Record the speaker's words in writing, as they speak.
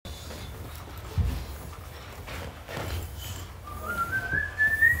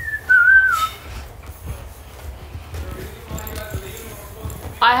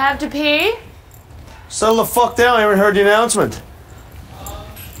I have to pee? Settle the fuck down. I haven't heard the announcement.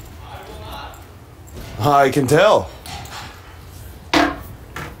 I can tell.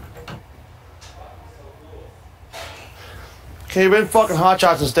 Okay, you've been fucking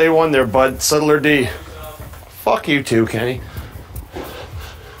hotshot since day one there, bud. Settler D. Fuck you too, Kenny.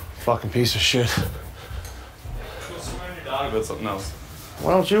 Fucking piece of shit. Talk about something else.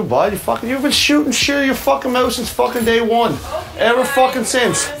 Why don't you, bud? You've been shooting shit your fucking mouth since fucking day one. Ever fucking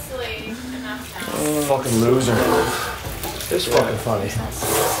since. Fucking loser. It's fucking funny.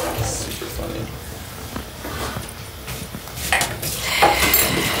 Super funny.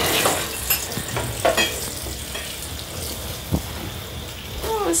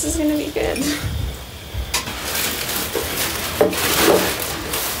 Oh, this is gonna be good.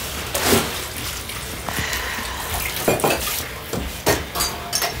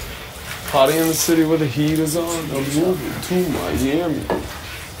 Party in the city where the heat is on. I'm moving to Miami.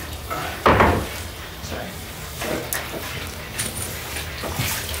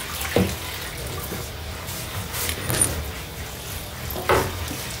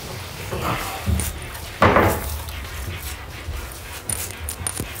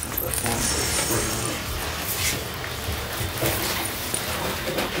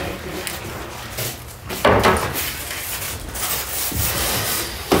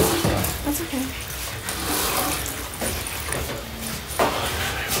 That's okay.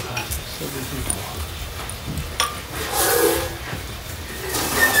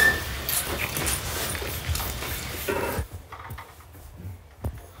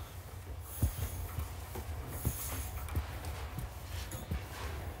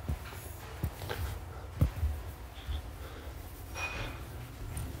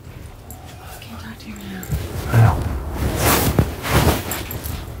 Can't talk to you right now. I know.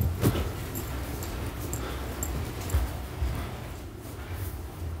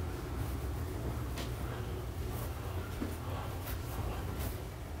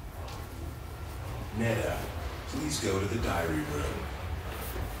 Netta, please go to the diary room.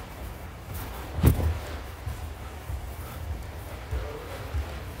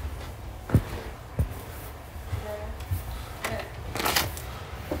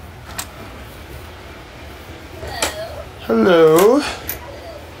 Hello.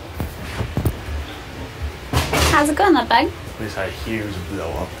 How's it going, that bag? We just had a huge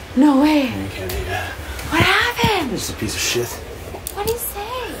blow up. No way. You can't eat it. What happened? It's a piece of shit. What do you say?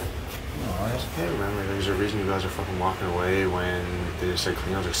 Oh, I just can't remember. There's a reason you guys are fucking walking away when they just said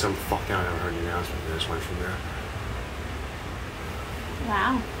clean. I was like, some fuck down. I never heard the announcement. They just went from there.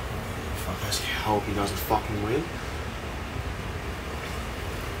 Wow. Fuck, I just hope he doesn't fucking win.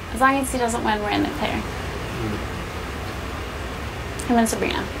 As long as he doesn't win, we're in the clear. Him and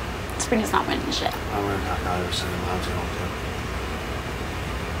Sabrina. Sabrina's not winning shit. I went back out of sending Labs home too.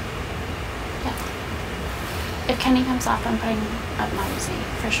 Yeah. If Kenny comes off, I'm putting up Mumsy,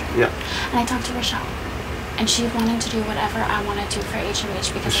 for sure. Yeah. And I talked to Rochelle. And she wanted to do whatever I wanted to for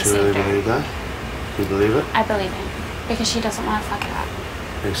HMH because I Does she really saved her. believe that? Do you believe it? I believe it. Because she doesn't want to fuck it up.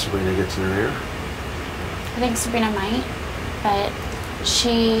 Think Sabrina gets in her ear? I think Sabrina might, but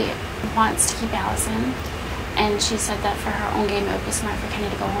she wants to keep Allison. And she said that for her own game, it would be smart for Kenny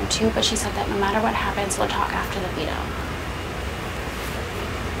to go home too. But she said that no matter what happens, we'll talk after the veto.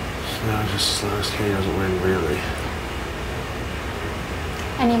 No, just as long as Kenny doesn't win, really.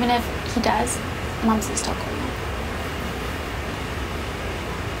 And even if he does, Mom's still cool.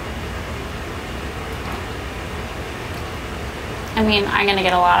 I mean, I'm gonna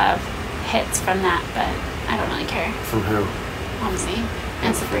get a lot of hits from that, but I don't really care. From who? Momsy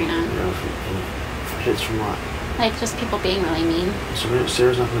and Sabrina. You know, from hits from what? Like, just people being really mean.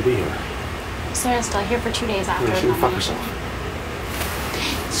 Sarah's not going to be here. Sarah's still here for 2 days after. Yeah, she can fuck herself.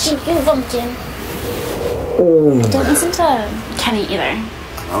 She can pumpkin. Don't listen to Kenny either.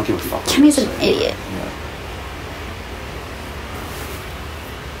 I don't give a fuck. Kenny's an idiot. Yeah.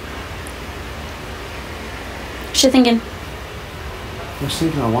 What's she thinking? I was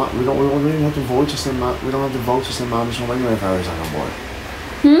thinking, we don't really have to vote to send we don't have to vote to send Momsy home anyway if Harry's not on board.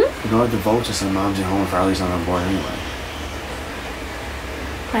 We don't have to vote to send Momsy home if Harry's not on board anyway.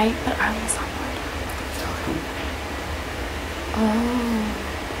 Right, but Arlie's on board. Oh.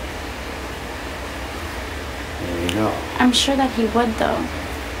 There you go. I'm sure that he would, though.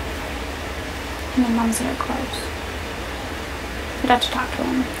 Him and Momsy are close. We'd have to talk to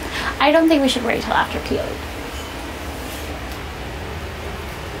him. I don't think we should wait till after Keely.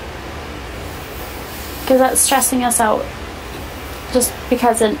 Because that's stressing us out. Just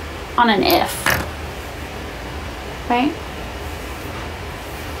because on an if. Right?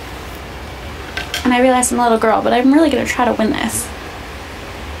 And I realize I'm a little girl, but I'm really going to try to win this.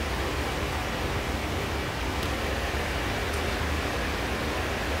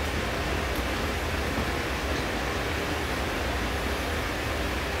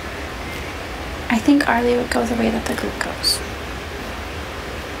 think Arlie would go the way that the group goes.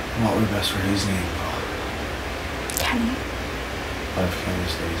 What would be best for his name? Kenny. What if Kenny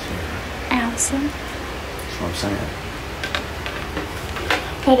stays here? Allison. That's what I'm saying.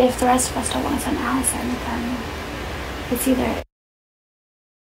 But if the rest of us don't want to send Allison, then it's either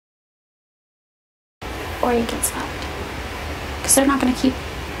or he gets left. Because they're not going to keep.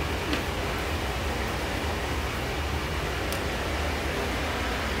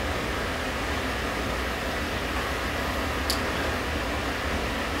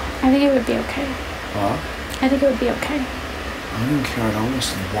 I think it would be okay. What? I think it would be okay. I don't care. I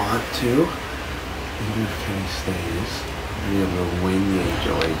almost want to. Even if Kenny stays, be able to win the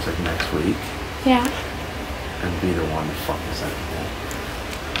HOH like next week Yeah. and be the one to fuck us anymore.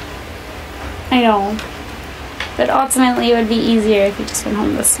 I know. But ultimately, it would be easier if you just went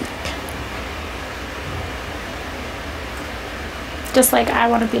home this week. Just like I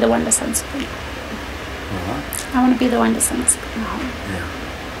want to be the one to send Sabrina. What? I want to be the one to send Sabrina home. Yeah.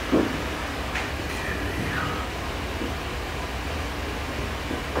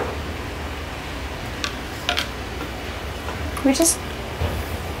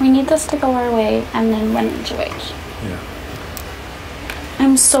 We need this to go our way and then win HOH. Yeah.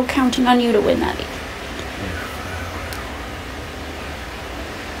 I'm so counting on you to win that.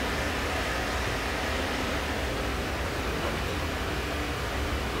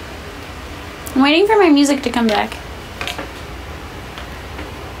 I'm waiting for my music to come back.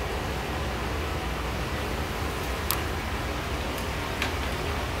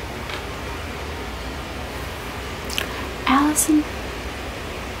 Allison.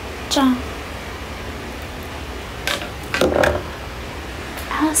 John.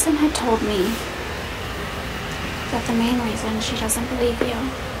 Allison had told me that the main reason she doesn't believe you,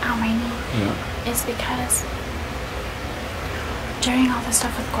 Almighty, is because during all the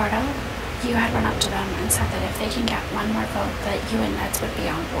stuff with Gordo, you had run up to them and said that if they can get one more vote, that you and Neds would be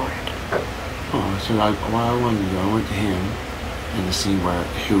on board. Oh, so what I wanted to do, I went to him and to see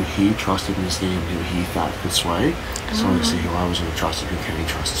who he trusted in this game, who he thought could sway. So to see who I was going to trust and who Kenny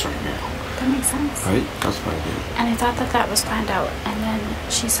trusts right now. That makes sense. Right? That's what I did. And I thought that was planned out. And then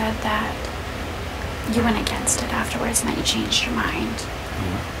she said that you went against it afterwards and that you changed your mind.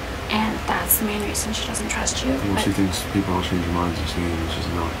 Yeah. And that's the main reason she doesn't trust you. Well, she thinks people don't change their minds and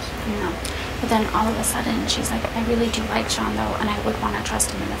she's nuts. No. But then all of a sudden, she's like, I really do like Sean, though, and I would want to trust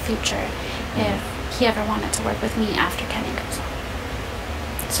him in the future if he ever wanted to work with me after Kenny goes home.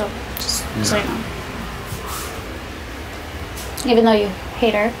 So, just so you know. Even though you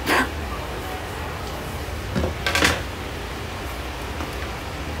hate her.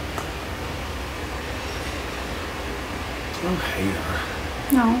 I don't hate her.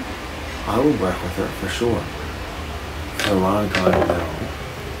 No. I will work with her for sure. A lot of time now.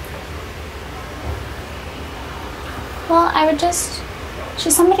 Well, I would just...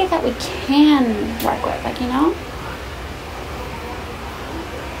 She's somebody that we can work with, like, you know?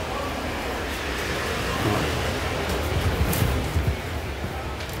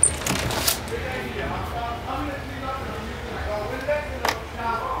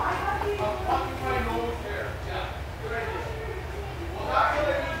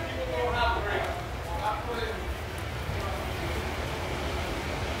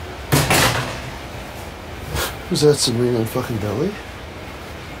 Was that Sabrina and fucking Belly?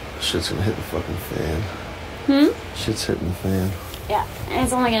 Shit's gonna hit the fucking fan. Shit's hitting the fan. Yeah, and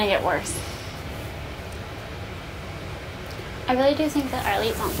it's only gonna get worse. I really do think that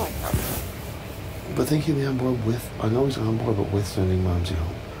Arlie's on board, though. But think he'd be on board with... I know he's on board, but with sending Momsy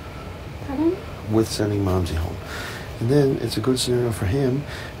home. Pardon? With sending Momsy home. And then it's a good scenario for him,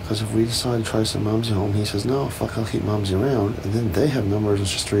 because if we decide to try to send Momsy home, he says, no, fuck, I'll keep Momsy around. And then they have numbers, and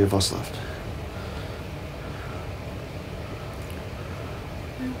it's just 3 of us left.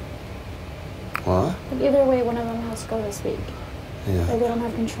 What? But either way, one of them has to go this week. Yeah. Like, we don't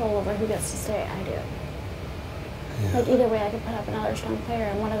have control over who gets to stay. I do. Yeah. Like, either way, I could put up another strong player,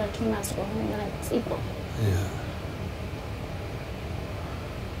 and one other team has to go home, and then it's equal. Yeah.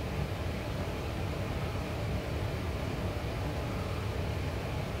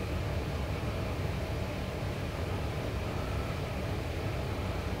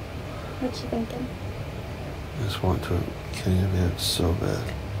 What you thinking? I just want to Kenny to be so bad.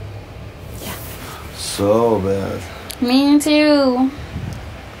 Yeah. So bad. Me too.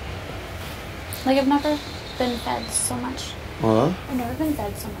 Like, I've never been fed so much. What? I've never been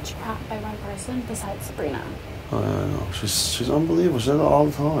fed so much crap by one person besides Sabrina. I know. She's unbelievable. She does it all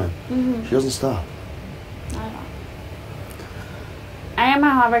the time. Mm-hmm. She doesn't stop. I don't know. I am,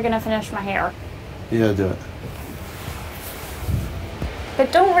 however, going to finish my hair. Yeah, do it.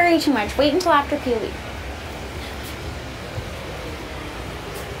 But don't worry too much. Wait until after Peely.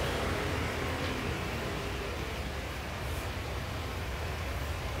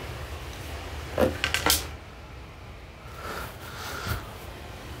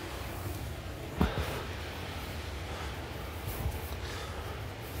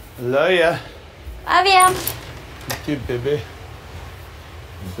 Love ya. Love ya. You too, baby.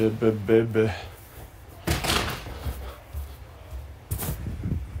 Baby.